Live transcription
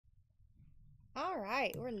All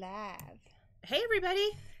right, we're live. Hey, everybody.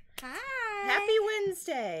 Hi. Happy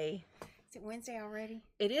Wednesday. Is it Wednesday already?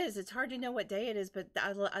 It is. It's hard to know what day it is, but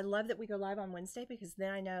I love that we go live on Wednesday because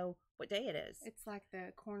then I know what day it is. It's like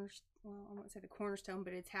the well, I won't say the cornerstone,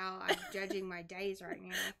 but it's how I'm judging my days right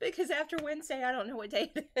now. Because after Wednesday, I don't know what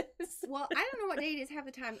day it is. Well, I don't know what day it is half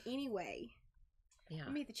the time anyway. Yeah.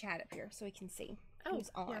 Let me get the chat up here so we can see who's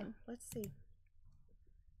on. Yeah. Let's see.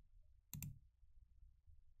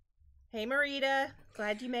 Hey, Marita.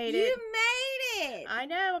 Glad you made it. You made it! I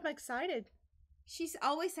know. I'm excited. She's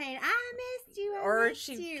always saying, I missed you, or missed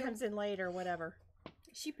she you. comes in late or whatever.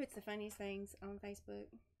 She puts the funniest things on Facebook.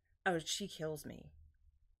 Oh, she kills me.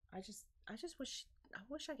 I just wish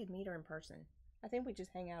I could meet her in person. I think we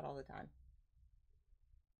just hang out all the time.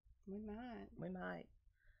 We might. We might.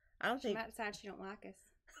 I don't She think. might decide she don't like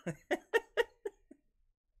us.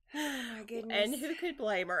 Oh my goodness. And who could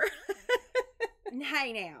blame her?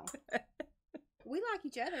 Hey now. We like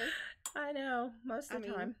each other. I know, most of the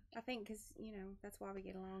time. I think because, that's why we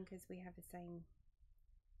get along, because we have the same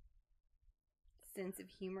sense of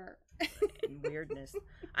humor. And weirdness.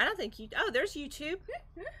 I don't think you... Oh, there's YouTube.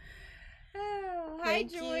 Oh, hi,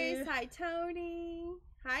 Joyce. Hi, Tony.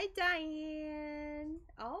 Hi, Diane.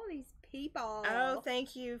 All these people. Oh,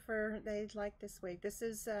 thank you for... They like this wig. This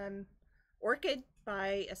is Orchid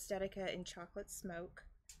by Estetica in Chocolate Smoke.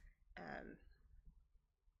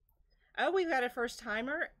 Oh, we've got a first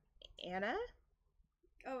timer, Anna.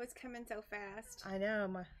 Oh, it's coming so fast. I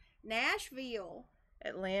know. Nashville,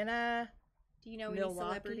 Atlanta. Do you know Milwaukee. any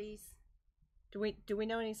celebrities? Do we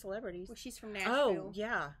know any celebrities? Well, she's from Nashville. Oh,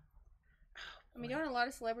 yeah. I mean, don't a lot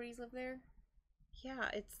of celebrities live there? Yeah,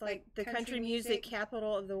 it's like the country country music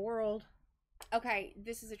capital of the world. Okay,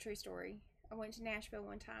 this is a true story. I went to Nashville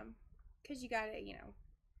one time because you gotta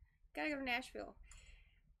go to Nashville.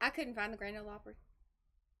 I couldn't find the Grand Ole Opry.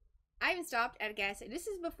 I even stopped at a gas station. This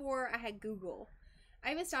is before I had Google.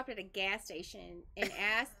 I even stopped at a gas station and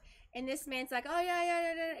asked, and this man's like, oh,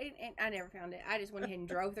 yeah. And I never found it. I just went ahead and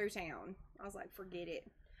drove through town. I was like, forget it.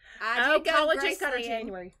 College just got her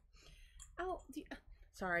January. Oh,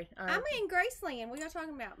 sorry. I'm in Graceland. What are y'all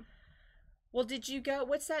talking about? Well, did you go,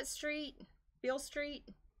 what's that street? Beale Street?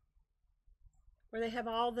 Where they have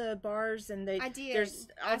all the bars and I did. There's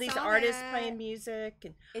all these artists playing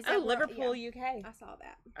music. And Liverpool, UK. I saw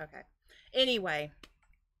that. Okay. Anyway,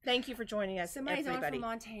 thank you for joining us, Somebody's everybody. on from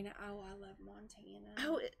Montana. Oh, I love Montana.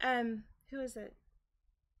 Oh, who is it?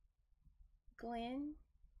 Glenn.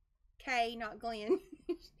 Kay, not Glenn.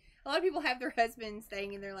 A lot of people have their husbands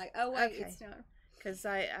thing, and they're like, oh, wait, okay. It's not. Because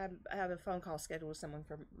I have a phone call scheduled with someone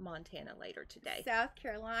from Montana later today. South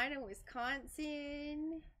Carolina,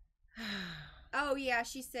 Wisconsin. Oh, yeah,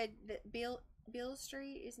 she said that Beale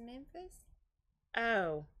Street is Memphis.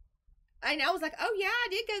 Oh. And I was like, oh, yeah, I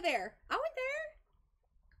did go there. I went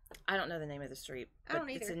there. I don't know the name of the street. But I don't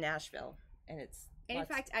either. It's in Nashville. And in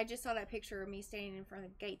fact, I just saw that picture of me standing in front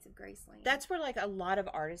of the gates of Graceland. That's where, like, a lot of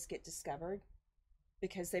artists get discovered.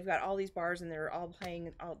 Because they've got all these bars and they're all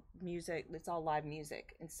playing all music. It's all live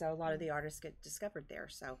music. And so a lot of the artists get discovered there.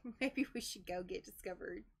 So maybe we should go get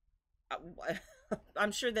discovered.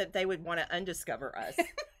 I'm sure that they would want to undiscover us.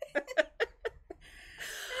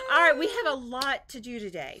 All right, we have a lot to do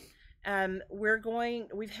today.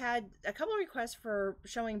 We've had a couple of requests for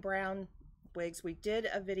showing brown wigs. We did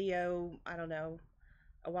a video, I don't know,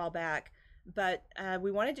 a while back, but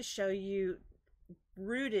we wanted to show you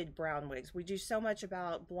rooted brown wigs. We do so much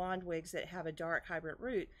about blonde wigs that have a dark hybrid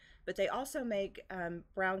root, but they also make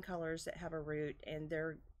brown colors that have a root, and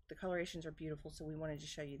the colorations are beautiful, so we wanted to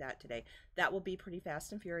show you that today. That will be pretty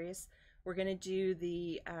fast and furious. We're going to do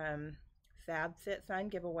the Fab Fit Fun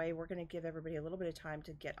giveaway. We're going to give everybody a little bit of time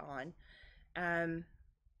to get on.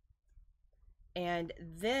 And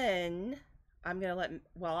then I'm going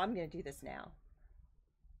to do this now.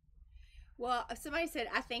 Well, somebody said,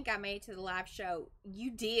 I think I made it to the live show.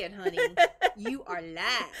 You did, honey. You are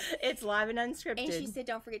live. It's live and unscripted. And she said,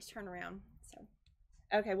 don't forget to turn around. So,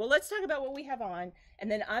 okay, well, let's talk about what we have on, and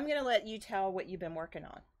then I'm going to let you tell what you've been working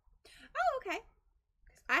on. Oh, okay.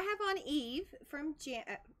 I have on Eve from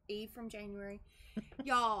January.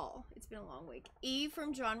 Y'all, it's been a long week. Eve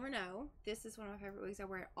from Jon Renau. This is one of my favorite wigs. I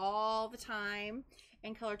wear it all the time.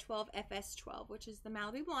 In color 12 FS12, which is the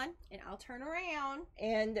Malibu blonde. And I'll turn around.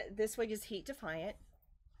 And this wig is heat defiant.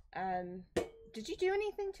 Did you do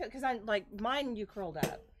anything to it? Because mine you curled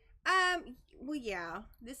up. Well, yeah.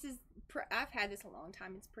 This is, I've had this a long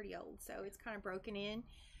time. It's pretty old, so it's kind of broken in.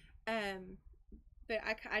 But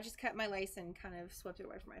I just cut my lace and kind of swept it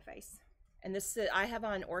away from my face. And this I have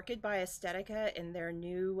on Orchid by Estetica in their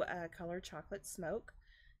new color Chocolate Smoke.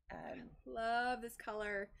 Love this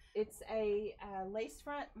color. It's a lace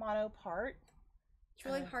front mono part. It's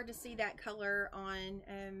really hard to see that color on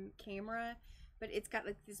camera, but it's got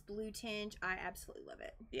like this blue tinge. I absolutely love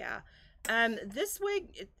it. Yeah. This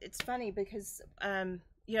wig, it's funny because,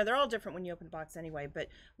 you know, they're all different when you open the box anyway, but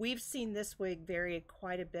we've seen this wig vary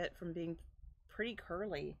quite a bit from being pretty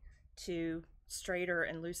curly to straighter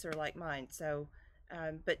and looser like mine. So,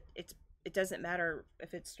 but it doesn't matter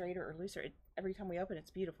if it's straighter or looser. Every time we open,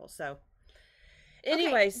 it's beautiful. So,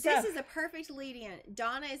 anyway, okay, this is a perfect lead-in.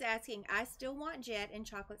 Donna is asking, I still want Jet and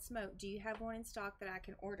Chocolate Smoke. Do you have one in stock that I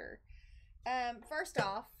can order? First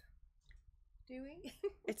off, do we?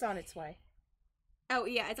 It's on its way. Oh,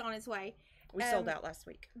 yeah, it's on its way. We sold out last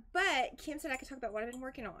week. But Kim said I could talk about what I've been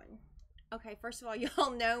working on. Okay, first of all,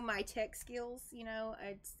 y'all know my tech skills. You know,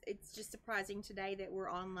 it's just surprising today that we're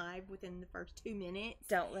on live within the first 2 minutes.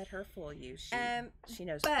 Don't let her fool you. She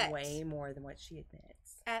knows way more than what she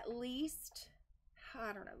admits. At least,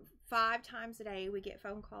 I don't know, 5 times a day we get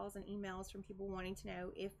phone calls and emails from people wanting to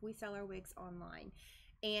know if we sell our wigs online.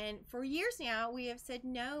 And for years now, we have said,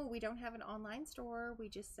 no, we don't have an online store. We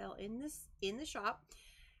just sell in the shop.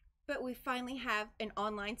 But we finally have an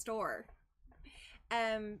online store.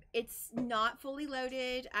 It's not fully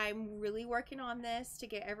loaded. I'm really working on this to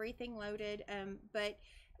get everything loaded. But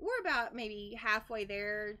we're about maybe halfway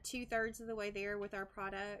there, 2/3 of the way there with our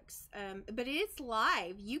products. But it's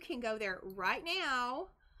live. You can go there right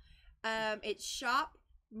now. It's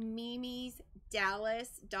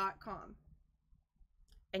shopmimysdallas.com.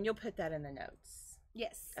 And you'll put that in the notes.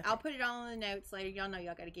 Yes, okay. I'll put it all in the notes later. Y'all know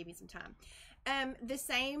y'all got to give me some time. The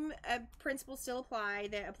same principles still apply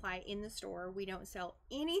that apply in the store. We don't sell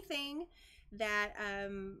anything that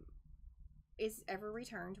is ever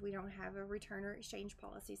returned. We don't have a return or exchange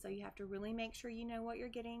policy, so you have to really make sure you know what you're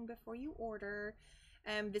getting before you order.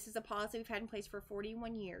 This is a policy we've had in place for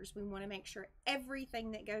 41 years. We want to make sure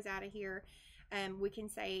everything that goes out of here we can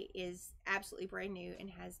say is absolutely brand new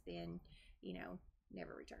and has been, you know,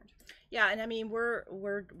 never returned. Yeah, and I mean we're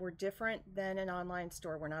different than an online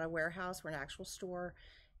store. We're not a warehouse. We're an actual store.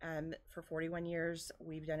 For 41 years,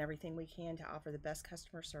 we've done everything we can to offer the best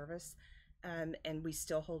customer service, and we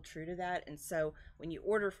still hold true to that. And so when you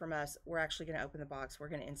order from us, we're actually going to open the box. We're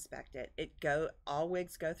going to inspect it. All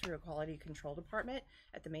wigs go through a quality control department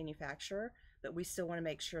at the manufacturer, but we still want to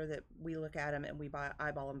make sure that we look at them and we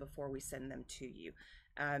eyeball them before we send them to you.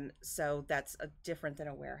 So that's different than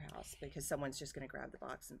a warehouse because someone's just going to grab the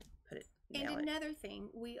box and put it. And another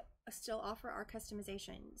thing, we still offer our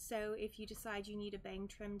customization. So if you decide you need a bang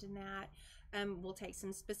trimmed in that, we'll take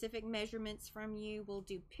some specific measurements from you. We'll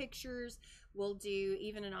do pictures. We'll do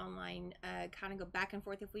even an online kind of go back and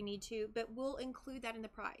forth if we need to, but we'll include that in the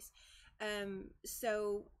price.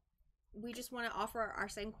 So we just want to offer our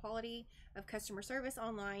same quality of customer service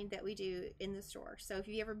online that we do in the store. So if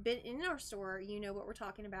you've ever been in our store, you know what we're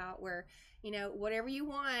talking about, where, you know, whatever you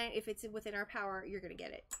want, if it's within our power, you're going to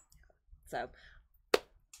get it. So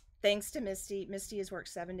thanks to Misty. Misty has worked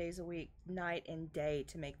 7 days a week, night and day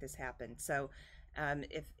to make this happen. So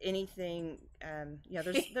if anything, you know,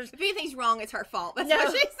 there's if anything's wrong, it's her fault. That's no,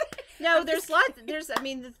 what she said. No, there's lots. I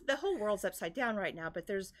mean, the whole world's upside down right now, but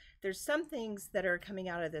there's some things that are coming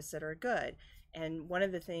out of this that are good. And one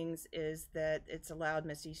of the things is that it's allowed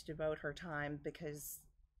Misty to devote her time because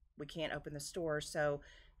we can't open the store. So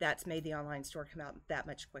that's made the online store come out that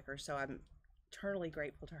much quicker. So I'm eternally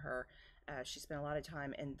grateful to her. She spent a lot of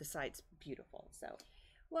time and the site's beautiful. So.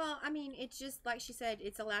 Well, I mean, it's just like she said,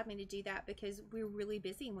 it's allowed me to do that because we're really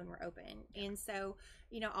busy when we're open. And so,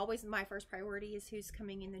 you know, always my first priority is who's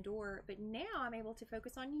coming in the door. But now I'm able to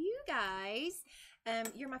focus on you guys.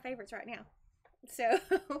 You're my favorites right now. So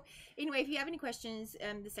anyway, if you have any questions,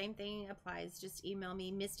 the same thing applies. Just email me,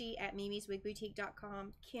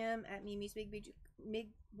 misty@mimiswigboutique.com,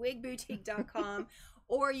 kim@mimiswigboutique.com,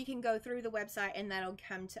 or you can go through the website and that'll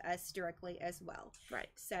come to us directly as well. Right.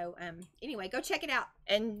 So anyway, go check it out.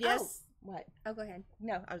 And yes, what? Oh, go ahead.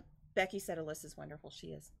 No, Becky said Alyssa's wonderful. She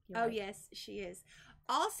is. You're right. Yes, she is.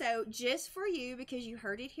 Also, just for you, because you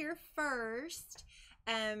heard it here first,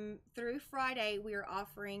 through Friday, we are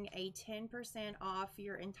offering a 10% off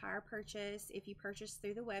your entire purchase if you purchase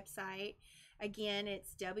through the website. Again,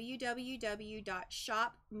 it's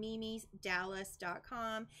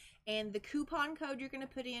www.shopmimysdallas.com, and the coupon code you're going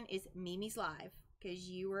to put in is Mimi's Live because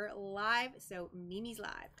you were live, so Mimi's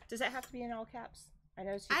Live. Does that have to be in all caps? I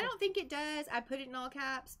don't think it does. I put it in all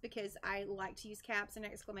caps because I like to use caps and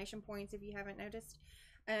exclamation points if you haven't noticed.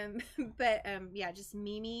 Yeah, just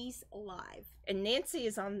Mimi's Live. And Nancy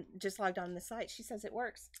is just logged on the site. She says it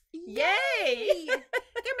works. Yay!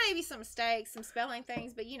 There may be some mistakes, some spelling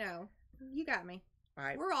things, but you know, you got me. All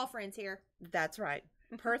right. We're all friends here. That's right.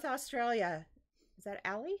 Perth, Australia. Is that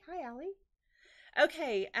Allie? Hi, Allie.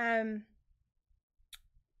 Okay.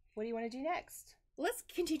 What do you want to do next? Let's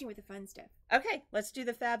continue with the fun stuff. Okay, let's do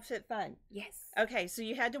the FabFitFun. Yes. Okay, so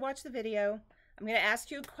you had to watch the video. I'm going to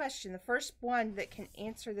ask you a question. The first one that can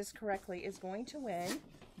answer this correctly is going to win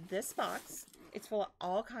this box. It's full of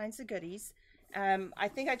all kinds of goodies. I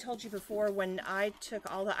think I told you before, when I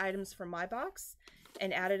took all the items from my box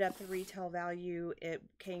and added up the retail value, it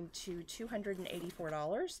came to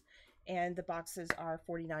 $284, and the boxes are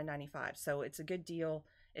 $49.95. So it's a good deal.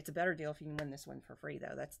 It's a better deal if you can win this one for free,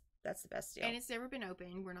 though. That's the best deal. And it's never been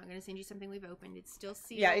opened. We're not going to send you something we've opened. It's still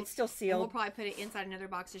sealed. Yeah, it's still sealed. And we'll probably put it inside another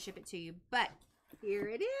box to ship it to you. But here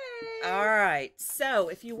it is. All right. So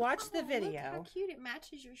if you watch the video. Look how cute it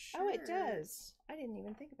matches your shirt. Oh, it does. I didn't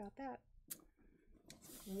even think about that.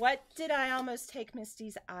 What did I almost take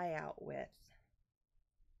Misty's eye out with?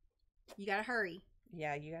 You got to hurry.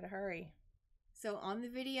 Yeah, you got to hurry. So on the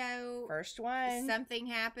video, first one, something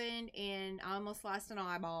happened and I almost lost an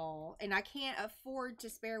eyeball. And I can't afford to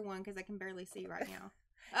spare one because I can barely see right now.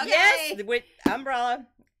 Okay. Yes, with umbrella.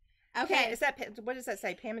 Okay. Is that, what does that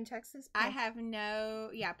say? Pam in Texas? Pam? I have no,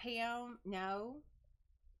 yeah, Pam, no.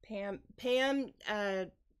 Pam,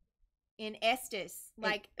 in Estes,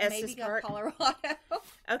 like Estes maybe Park. Colorado.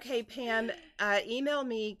 Okay, Pam, email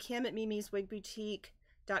me,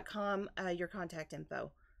 kim@mimiswigboutique.com, your contact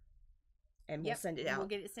info. And we'll send it out. We'll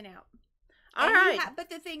get it sent out. All right. But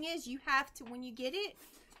the thing is, you have to, when you get it,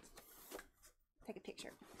 take a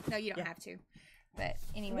picture. No, you don't have to. But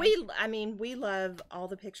anyway. We love all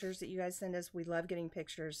the pictures that you guys send us. We love getting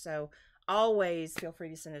pictures. So always feel free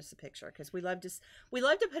to send us a picture, because we love to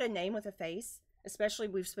put a name with a face. Especially,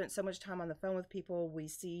 we've spent so much time on the phone with people. We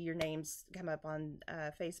see your names come up on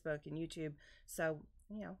Facebook and YouTube. So,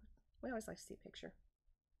 we always like to see a picture.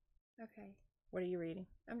 Okay. What are you reading?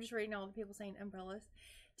 I'm just reading all the people saying umbrellas.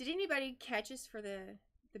 Did anybody catch us for the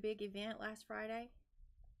big event last Friday?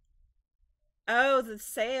 Oh, the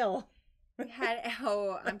sale. We had,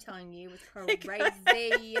 I'm telling you, it was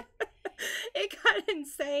crazy. It got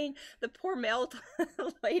insane. The poor mail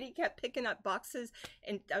lady kept picking up boxes,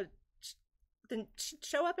 and then she'd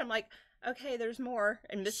show up and I'm like, okay, there's more.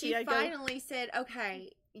 And Misty, she finally said,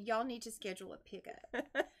 okay, y'all need to schedule a pickup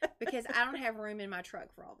because I don't have room in my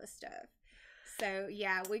truck for all this stuff. So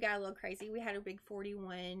yeah, we got a little crazy. We had a big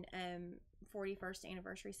 41st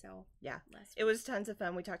anniversary sale. Yeah, last week. It was tons of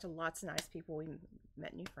fun. We talked to lots of nice people. We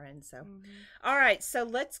met new friends. So, All right, so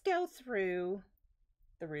let's go through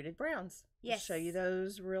the rooted browns. Yes, I'll show you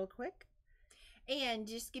those real quick. And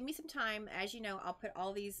just give me some time. As you know, I'll put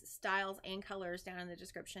all these styles and colors down in the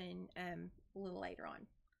description a little later on.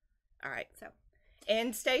 All right. So,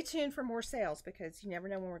 and stay tuned for more sales, because you never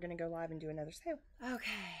know when we're going to go live and do another sale.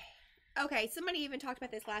 Okay. Somebody even talked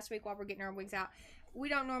about this last week while we're getting our wigs out. We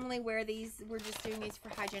don't normally wear these. We're just doing these for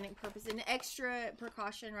hygienic purpose and extra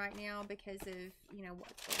precaution right now because of,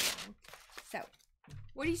 what's going on. So,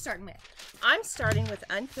 what are you starting with? I'm starting with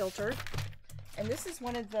Unfiltered. And this is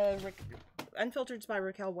one of the Unfiltered's by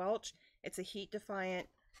Raquel Welch. It's a heat defiant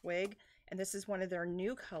wig, and this is one of their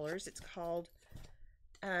new colors. It's called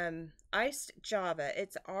Iced Java.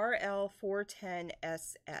 It's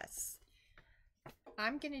RL410SS.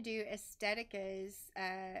 I'm gonna do Estetica's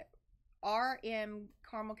RM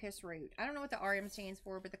Caramel Kiss Root. I don't know what the RM stands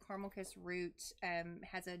for, but the Caramel Kiss Root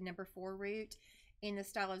has a number 4 root, and the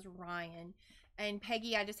style is Ryan. And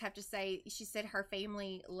Peggy, I just have to say, she said her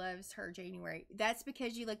family loves her January. That's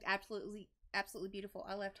because you looked absolutely beautiful.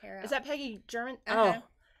 I left hair out. Is that Peggy German? Uh-huh. Oh,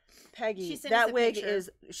 Peggy, she sent that us a wig picture. is,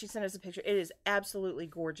 she sent us a picture. It is absolutely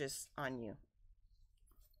gorgeous on you.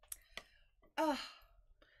 Oh.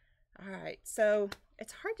 All right, so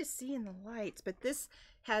it's hard to see in the lights, but this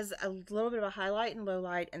has a little bit of a highlight and low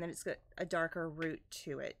light, and then it's got a darker root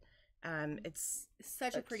to it. It's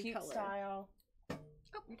such a pretty cute color. Style. Oh,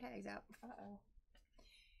 your tag's out. Uh-oh.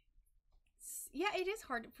 Yeah, it is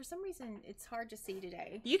hard. For some reason, it's hard to see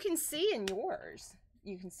today. You can see in yours.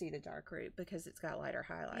 You can see the dark root because it's got lighter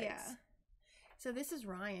highlights. Yeah. So this is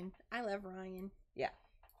Ryan. I love Ryan. Yeah.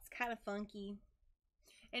 It's kind of funky.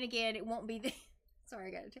 And again, it won't be the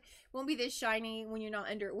sorry, won't be this shiny when you're not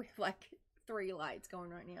under it with like 3 lights going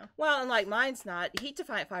right now. Well, and like mine's not, heat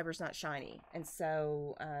defiant fiber's not shiny, and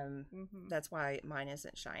so that's why mine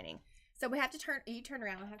isn't shining. So we have to turn. You turn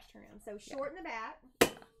around. I have to turn around. So short in the back.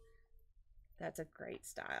 That's a great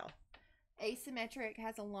style. Asymmetric,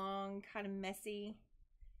 has a long, kind of messy.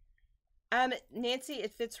 Nancy,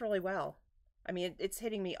 it fits really well. I mean, it's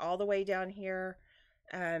hitting me all the way down here.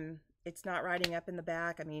 It's not riding up in the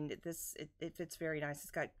back. I mean, it fits very nice.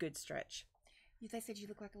 It's got good stretch. They said you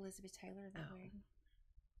look like Elizabeth Taylor in that wig.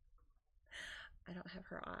 I don't have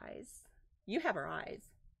her eyes. You have her eyes.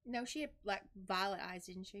 No, she had like violet eyes,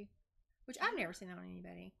 didn't she? Which I've never seen that on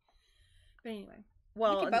anybody. But anyway,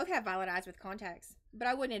 Well, we can both have violet eyes with contacts, but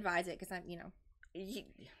I wouldn't advise it because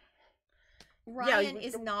Ryan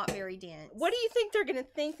is not very dense. What do you think they're gonna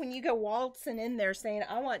think when you go waltzing in there saying,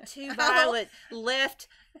 "I want 2 violet lift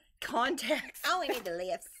contacts"? I only need the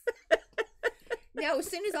lifts. No, as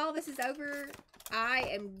soon as all this is over, I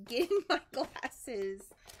am getting my glasses.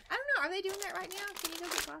 I don't know. Are they doing that right now? Can you go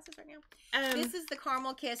get glasses right now? This is the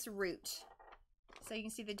Caramel Kiss root. So you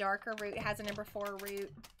can see the darker root. It has a number 4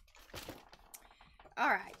 root. All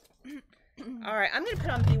right. All right. I'm going to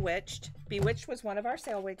put on Bewitched. Bewitched was one of our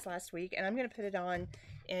sale wigs last week. And I'm going to put it on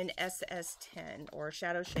in SS10 or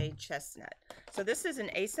Shadow Shade Chestnut. So this is an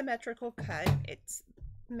asymmetrical cut. It's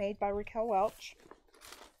made by Raquel Welch.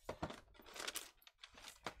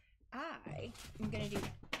 I'm going to do...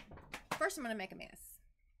 First, I'm going to make a mess.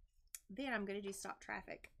 Then I'm going to do Stop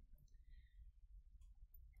Traffic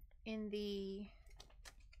in the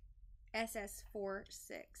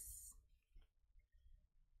SS46.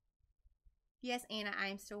 Yes, Anna, I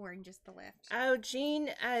am still wearing just the lift. Oh, Jean,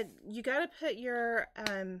 you got to put your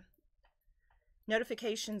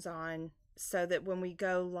notifications on so that when we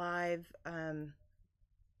go live,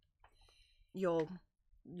 you'll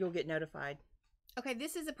get notified. Okay,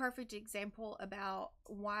 this is a perfect example about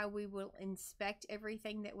why we will inspect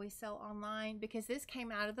everything that we sell online, because this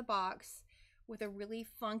came out of the box with a really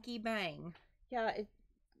funky bang. Yeah,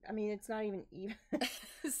 I mean, it's not even even.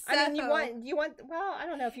 So, I mean, you want. Well, I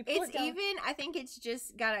don't know if you pull it's it down. even. I think it's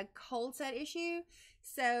just got a cold set issue.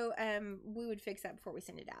 So we would fix that before we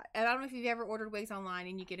send it out. And I don't know if you've ever ordered wigs online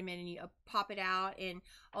and you get them in and you pop it out and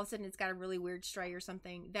all of a sudden it's got a really weird stray or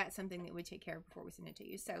something. That's something that we take care of before we send it to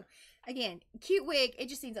you. So again, cute wig. It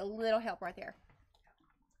just needs a little help right there.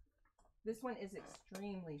 This one is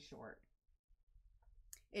extremely short.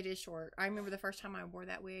 It is short. I remember the first time I wore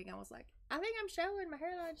that wig, I was like, I think I'm showing. My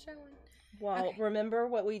hairline's showing. Well, okay. Remember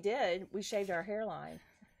what we did? We shaved our hairline.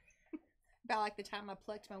 About like the time I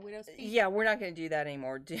plucked my widow's peak. Yeah, we're not going to do that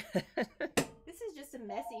anymore. This is just a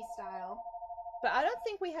messy style. But I don't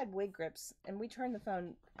think we had wig grips. And we turned the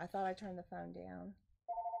phone. I thought I turned the phone down.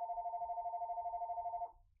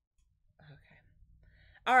 Okay.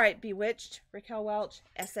 All right. Bewitched. Raquel Welch.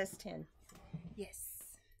 SS10. Yes.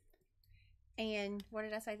 And what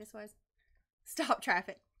did I say this was? Stop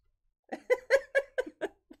Traffic.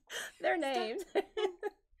 Their names.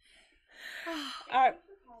 All right.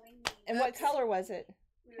 And what color was it?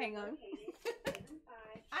 Hang on.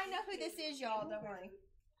 I know who this is, y'all. Don't worry.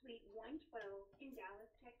 Suite 112 in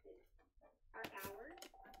Dallas, Texas. Our hours.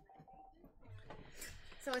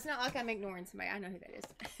 So it's not like I'm ignoring somebody. I know who that is.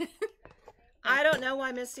 I don't know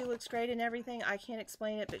why Misty looks great and everything. I can't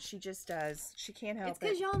explain it, but she just does. She can't help it. It's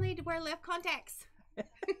because y'all need to wear left contacts.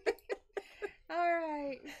 All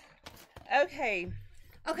right. Okay.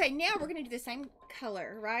 Okay, now we're going to do the same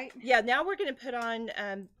color, right? Yeah, now we're going to put on,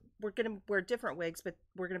 we're going to wear different wigs, but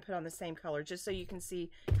we're going to put on the same color just so you can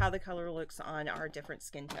see how the color looks on our different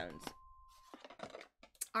skin tones.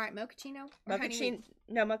 All right, Mochaccino?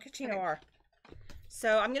 No, Mochaccino-R. Okay.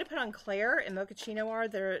 So I'm going to put on Claire and Mochaccino-R,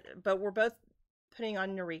 but we're both putting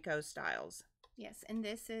on Noriko styles. Yes, and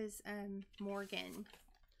this is Morgan.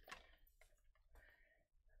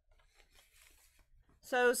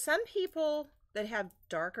 So some people that have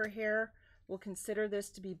darker hair will consider this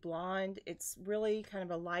to be blonde. It's really kind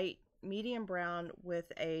of a light medium brown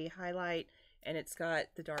with a highlight, and it's got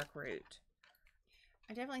the dark root.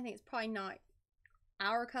 I definitely think it's probably not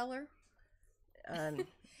our color. But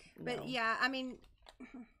no. yeah, I mean,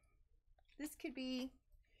 this could be,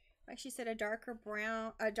 like she said, a darker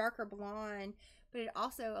brown, a darker blonde, but it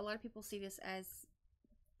also, a lot of people see this as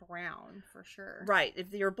brown for sure. Right.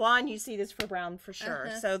 If you're blonde, you see this for brown for sure.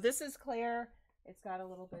 So this is Claire. It's got a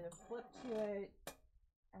little bit of flip to it.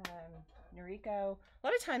 Noriko. A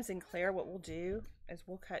lot of times in Claire, what we'll do is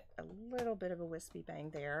we'll cut a little bit of a wispy bang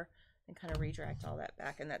there and kind of redirect all that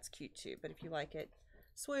back, and that's cute too. But if you like it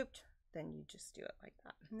swooped, then you just do it like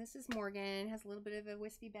that. And this is Morgan. Has a little bit of a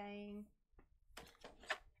wispy bang.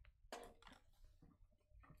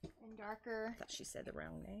 And darker. I thought she said the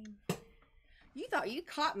wrong name. You thought you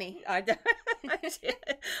caught me. I did. I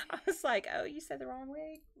was like, oh, you said the wrong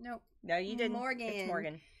wig? Nope. No, you didn't. Morgan. It's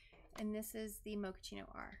Morgan. And this is the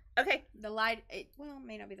Mochaccino-R. Okay. The light, well, it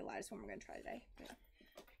may not be the lightest one we're going to try today.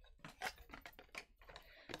 But.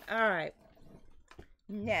 All right.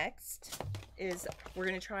 Next is we're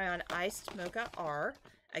going to try on Iced Mocha-R.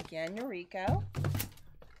 Again, Noriko.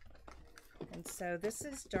 And so this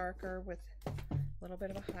is darker with a little bit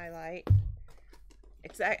of a highlight.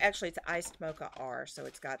 It's actually, it's Iced Mocha-R, so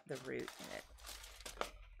it's got the root in it.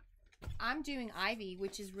 I'm doing Ivy,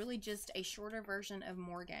 which is really just a shorter version of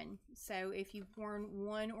Morgan. So if you've worn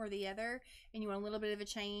one or the other and you want a little bit of a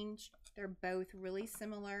change, they're both really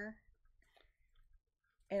similar.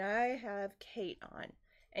 And I have Kate on.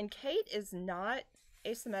 And Kate is not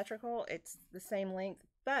asymmetrical. It's the same length,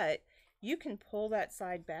 but you can pull that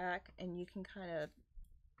side back and you can kind of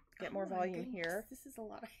get more volume here. This is a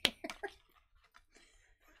lot of hair.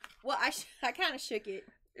 Well, I kind of shook it.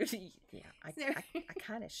 Yeah, I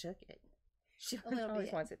kind of shook it. She A little always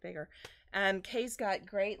bit. wants it bigger. Kay's got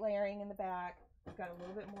great layering in the back. We've got a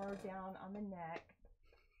little bit more down on the neck.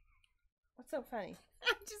 What's so funny?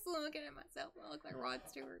 I'm just looking at myself. I look like Rod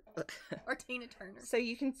Stewart or Tina Turner. So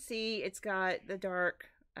you can see it's got the dark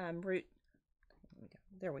root.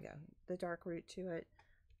 There we go. The dark root to it.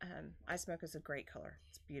 I Smoke is a great color.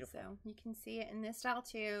 It's beautiful. So you can see it in this style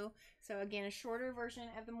too. So again, a shorter version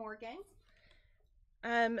of the Morgan.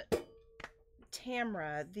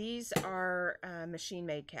 Tamra, these are machine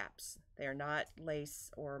made caps. They are not lace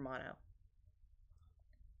or mono.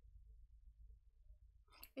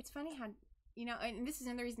 It's funny how, you know, and this is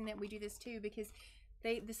another reason that we do this too, because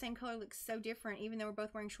the same color looks so different, even though we're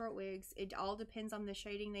both wearing short wigs. It all depends on the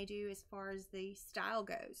shading they do as far as the style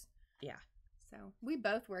goes. Yeah. So we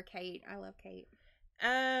both wear Kate. I love Kate.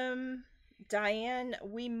 Diane,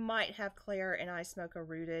 we might have Claire and I Smoke a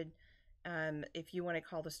rooted. If you want to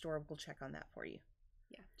call the store, we'll check on that for you.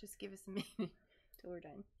 Yeah, just give us a minute till we're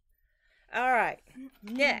done. All right.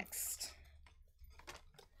 Next.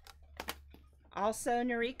 Also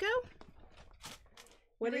Noriko.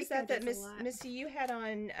 What is Noriko that does a lot. Misty, you had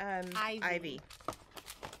on Ivy.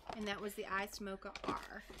 And that was the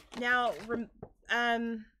Mocha-R. Now,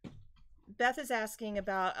 Beth is asking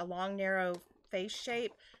about a long, narrow face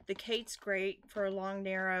shape. The Kate's great for a long,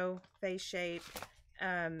 narrow face shape.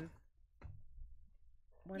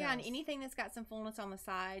 What Yeah, and else? anything that's got some fullness on the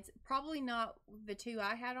sides. Probably not the two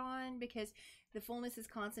I had on, because the fullness is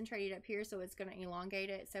concentrated up here, so it's going to elongate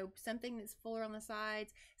it. So something that's fuller on the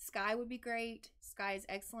sides. Sky would be great. Sky is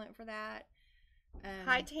excellent for that.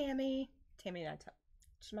 Hi, Tammy. Tammy and I talked.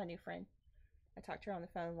 She's my new friend. I talked to her on the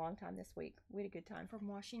phone a long time this week. We had a good time. From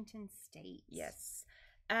Washington State. Yes.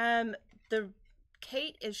 The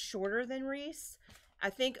Kate is shorter than Reese. I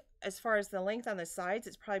think as far as the length on the sides,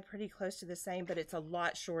 it's probably pretty close to the same, but it's a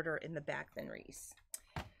lot shorter in the back than Reese.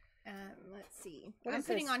 Let's see. What I'm is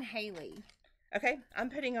putting this? on Hailey. Okay, I'm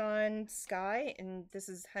putting on Sky, and this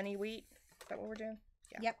is honey wheat. Is that what we're doing?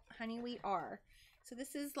 Yeah. Yep, honey wheat R. So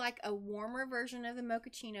this is like a warmer version of the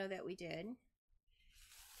mochaccino that we did.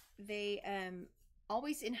 They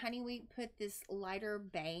always in honey wheat put this lighter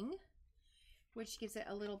bang, which gives it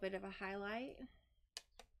a little bit of a highlight.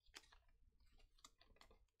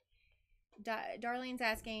 Darlene's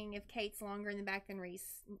asking if Kate's longer in the back than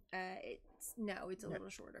Reese. It's a little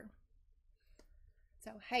shorter.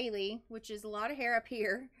 So Hailey, which is a lot of hair up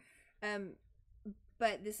here,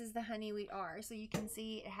 but this is the honey wheat R. So you can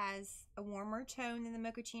see it has a warmer tone than the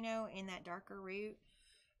mochaccino and that darker root.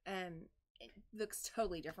 It looks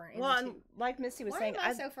totally different. Well, and like Misty was Why saying, am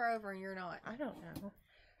I so far over and you're not? I don't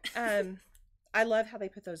know. I love how they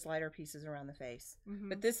put those lighter pieces around the face. Mm-hmm.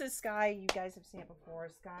 But this is Sky. You guys have seen it before.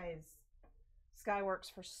 Sky works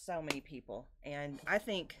for so many people, and I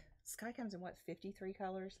think Sky comes in what 53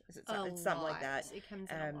 colors? Is it something, it's something like that? It comes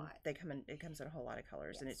in a lot. It comes in a whole lot of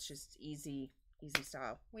colors, and Yes. it's just easy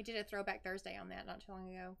style. We did a throwback Thursday on that not too long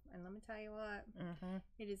ago, and let me tell you what, Mm-hmm.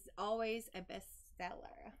 it is always a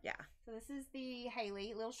bestseller. Yeah. So this is the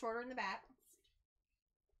Hailey, a little shorter in the back.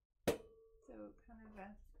 So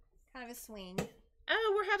kind of a swing.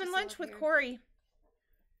 Oh, we're having Just lunch over with here. Corey.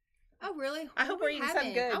 Oh really? I hope What are we're we eating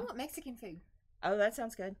something having? good. I want Mexican food. Oh, that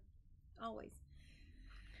sounds good. Always.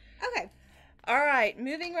 Okay. All right,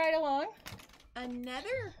 moving right along.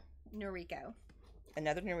 Another Noriko.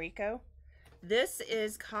 Another Noriko. This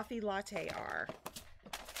is Coffee Latte-R.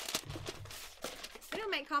 We don't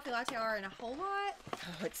make coffee latte-R in a whole lot.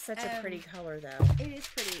 Oh, it's such a pretty color, though. It is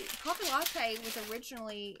pretty. Coffee latte was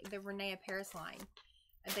originally the Renee Paris line.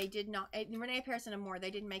 They did not, Renee Paris and more,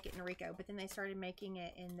 they didn't make it Noriko, but then they started making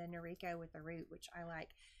it in the Noriko with the root, which I like.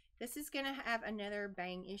 This is going to have another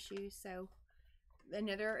bang issue, so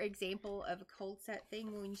another example of a cold set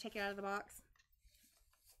thing when you take it out of the box.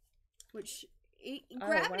 Which,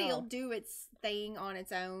 gravity will do its thing on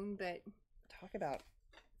its own, but Talk about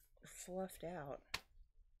fluffed out.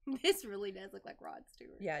 this really does look like Rod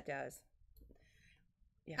Stewart. Yeah, it does.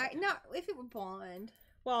 Yeah. Not if it were blonde.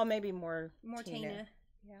 Well, maybe more Tina.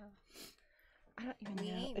 Yeah. I don't even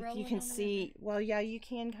We know ain't if you rolling can on the see. Well, yeah, you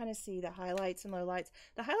can kind of see the highlights and lowlights.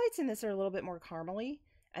 The highlights in this are a little bit more caramely,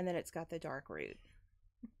 and then it's got the dark root.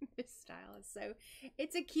 This style is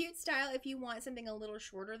it's a cute style if you want something a little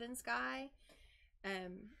shorter than Sky.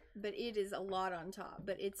 But it is a lot on top,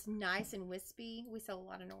 but it's nice and wispy. We sell a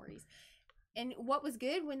lot of Noris. And what was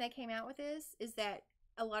good when they came out with this is that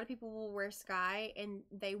a lot of people will wear Sky and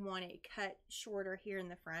they want it cut shorter here in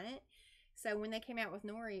the front. So when they came out with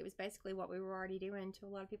Nori, it was basically what we were already doing to a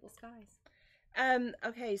lot of people's Skies.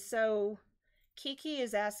 Okay, so Kiki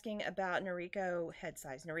is asking about Noriko head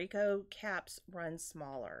size. Noriko caps run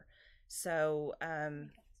smaller. So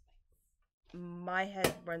my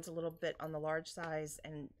head runs a little bit on the large size,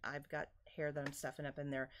 and I've got hair that I'm stuffing up in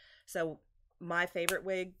there. So my favorite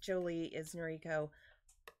wig, Jolie, is Noriko.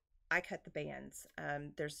 I cut the bands.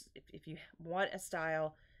 There's if you want a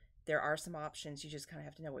style, there are some options. You just kind of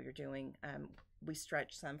have to know what you're doing. We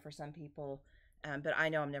stretch some for some people, but I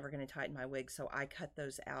know I'm never going to tighten my wig, so I cut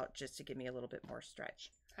those out just to give me a little bit more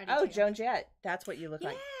stretch. Oh, Joan Jett, that's what you look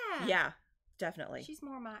like. Yeah, definitely. She's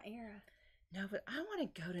more my era. No, but I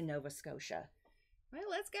want to go to Nova Scotia. Well,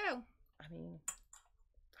 let's go. I mean,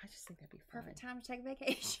 I just think that'd be fun. Perfect time to take a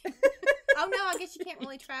vacation. Oh, no, I guess you can't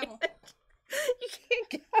really travel. You can't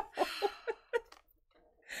go.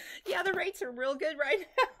 Yeah, the rates are real good right now.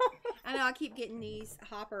 I know, I keep getting these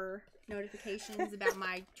Hopper notifications about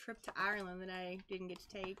my trip to Ireland that I didn't get to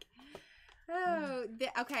take. Oh,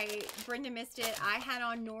 okay, Brenda missed it. I had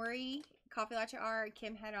on Nori Coffee Latte-R.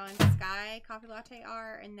 Kim had on Sky Coffee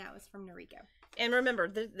Latte-R, and that was from Noriko. And remember,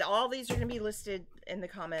 all these are going to be listed in the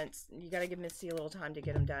comments. You got to give Misty a little time to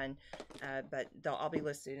get them done, but they'll all be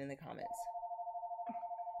listed in the comments. I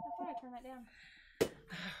thought I turned that down.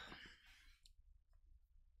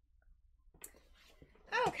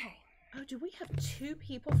 Okay. Oh, do we have 2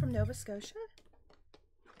 people from Nova Scotia?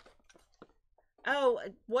 Oh,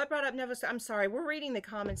 what brought up Nova Scotia? I'm sorry, we're reading the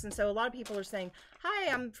comments, and so a lot of people are saying,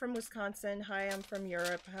 hi, I'm from Wisconsin. Hi, I'm from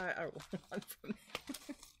Europe. Hi, I'm from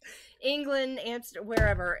England, Amsterdam,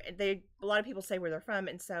 wherever. A lot of people say where they're from,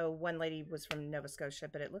 and so one lady was from Nova Scotia,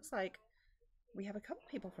 but it looks like we have a couple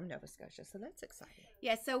people from Nova Scotia, so that's exciting.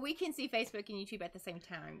 Yeah, so we can see Facebook and YouTube at the same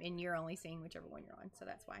time, and you're only seeing whichever one you're on, so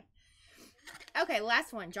that's why. Okay,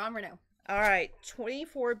 last one, Jon Renau. All right,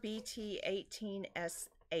 24BT18S8.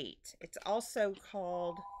 It's also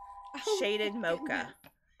called Shaded Mocha.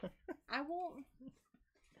 I won't.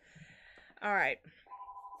 All right,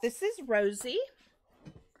 this is Rosie.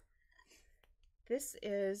 This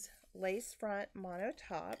is lace front mono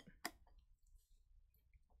top.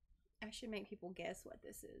 I should make people guess what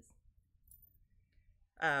this is.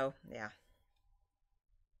 Oh, yeah.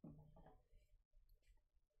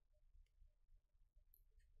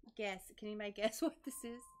 Guess. Can anybody guess what this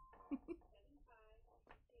is?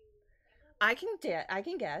 I can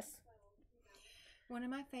guess. One of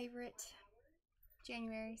my favorite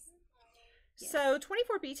Januaries. Yes. So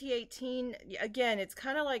 24BT18, again, it's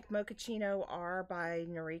kind of like Mochaccino-R by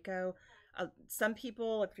Noriko. Some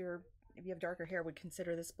people, if you have darker hair, would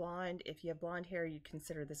consider this blonde. If you have blonde hair, you'd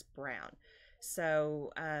consider this brown.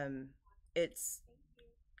 So it's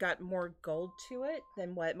got more gold to it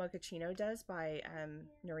than what Mochaccino does by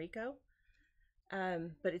Noriko.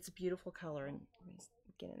 But it's a beautiful color, and let me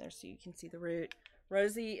get in there so you can see the root.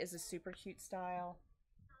 Rosie is a super cute style.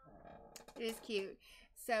 It is cute.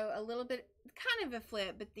 So a little bit, kind of a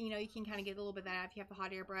flip, but you know, you can kind of get a little bit of that out if you have a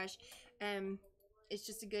hot air brush. It's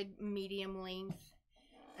just a good medium length.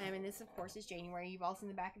 And this, of course, is January. You've all seen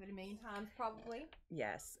the back of it a million times, probably.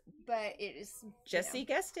 Yes. But it is. Jessie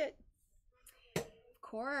guessed it. Of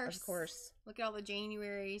course. Of course. Look at all the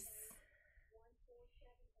Januaries.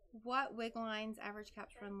 What wig lines average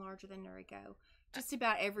caps run larger than Noriko? Just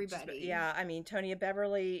about everybody. Yeah, I mean, Tonya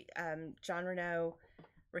Beverly, Jon Renau,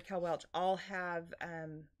 Raquel Welch all have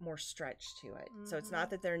more stretch to it. Mm-hmm. So it's not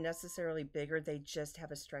that they're necessarily bigger. They just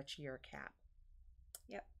have a stretchier cap.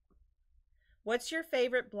 Yep. What's your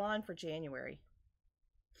favorite blonde for January?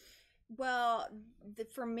 Well,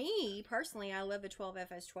 for me, personally, I love the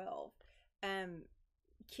 12FS12.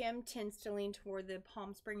 Kim tends to lean toward the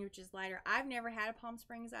Palm Springs, which is lighter. I've never had a Palm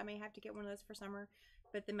Springs. I may have to get one of those for summer.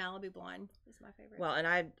 But the Malibu Blonde is my favorite. Well, and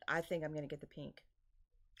I think I'm going to get the pink.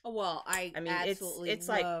 Oh, well, I mean, absolutely it's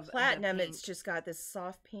like platinum. It's just got this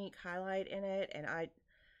soft pink highlight in it, and I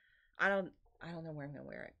don't know where I'm going to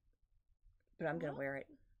wear it, but I'm going to wear it.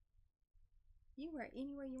 You wear it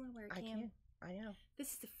anywhere you want to wear it, Kim. I know.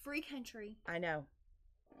 This is the free country. I know.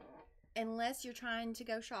 Unless you're trying to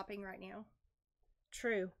go shopping right now.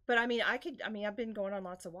 True, but I mean, I've been going on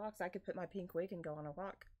lots of walks. I could put my pink wig and go on a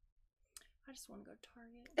walk. I just want to go to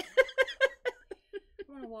Target.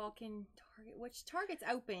 I want to walk in Target, which Target's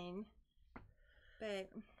open, but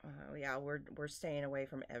yeah, we're staying away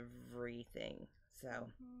from everything. So,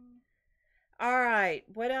 All right.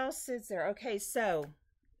 What else is there? Okay, so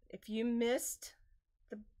if you missed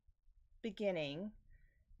the beginning,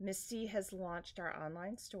 Misty has launched our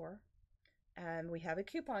online store. We have a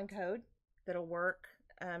coupon code that'll work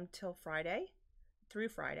till Friday, through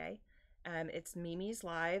Friday. It's Mimi's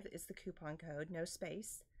Live is the coupon code, no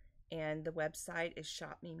space. And the website is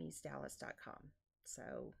shopmimisdallas.com.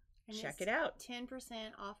 So And check it's it out. 10%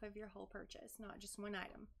 off of your whole purchase, not just one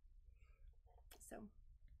item. So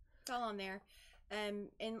it's all on there. And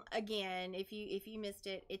again, if you missed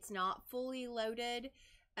it, it's not fully loaded.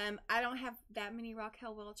 I don't have that many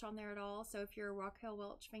Raquel Welch on there at all. So if you're a Raquel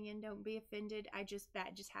Welch fan, don't be offended.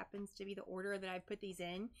 That just happens to be the order that I put these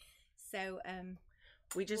in. So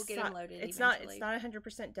We just we'll get them loaded. It's eventually. not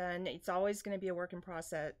 100% done. It's always going to be a work in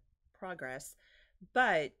progress,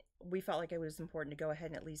 but we felt like it was important to go ahead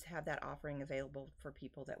and at least have that offering available for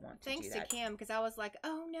people that want to do that. Thanks to Kim, because I was like,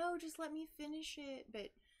 oh no, just let me finish it. But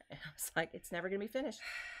I was like, it's never going to be finished.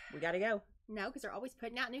 We got to go. no, because they're always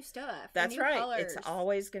putting out new stuff. That's new right. Colors. It's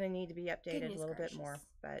always going to need to be updated Goodness a little gracious. bit more.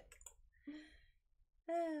 But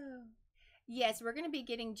Oh. Yes, we're going to be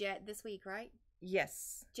getting Jet this week, right?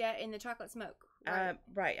 yes, Jet in the chocolate smoke. Right?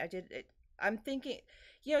 right. I did it. I'm thinking,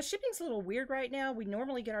 shipping's a little weird right now. We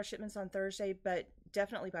normally get our shipments on Thursday, but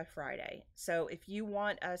definitely by Friday. So if you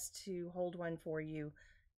want us to hold one for you,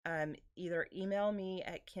 either email me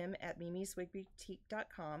at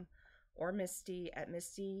kim@mimiswigboutique.com or Misty at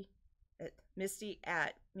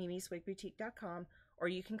mimiswigboutique.com, or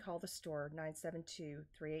you can call the store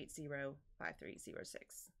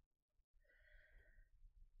 972-380-5306.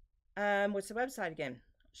 What's the website again?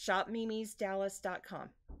 shopmimisdallas.com.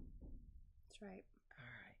 That's right.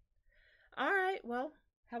 All right. Well,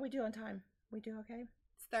 how we do on time? We do okay?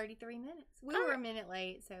 It's 33 minutes. We All were right. a minute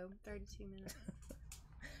late, so 32 minutes.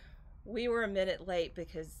 We were a minute late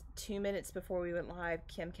because 2 minutes before we went live,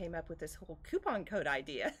 Kim came up with this whole coupon code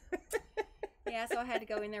idea. Yeah, so I had to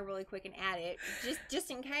go in there really quick and add it, just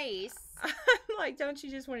in case. I'm like, don't you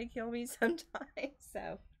just want to kill me sometimes?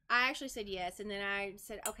 So I actually said yes, and then I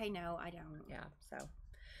said, okay, no, I don't. yeah. So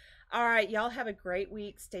all right, y'all have a great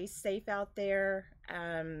week. Stay safe out there.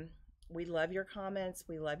 We love your comments.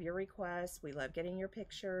 We love your requests. We love getting your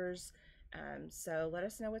pictures. So let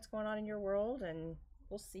us know what's going on in your world, and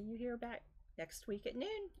we'll see you here back next week at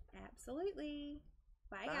noon. Absolutely.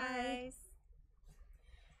 Bye, Bye. guys.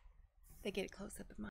 They get a close up of my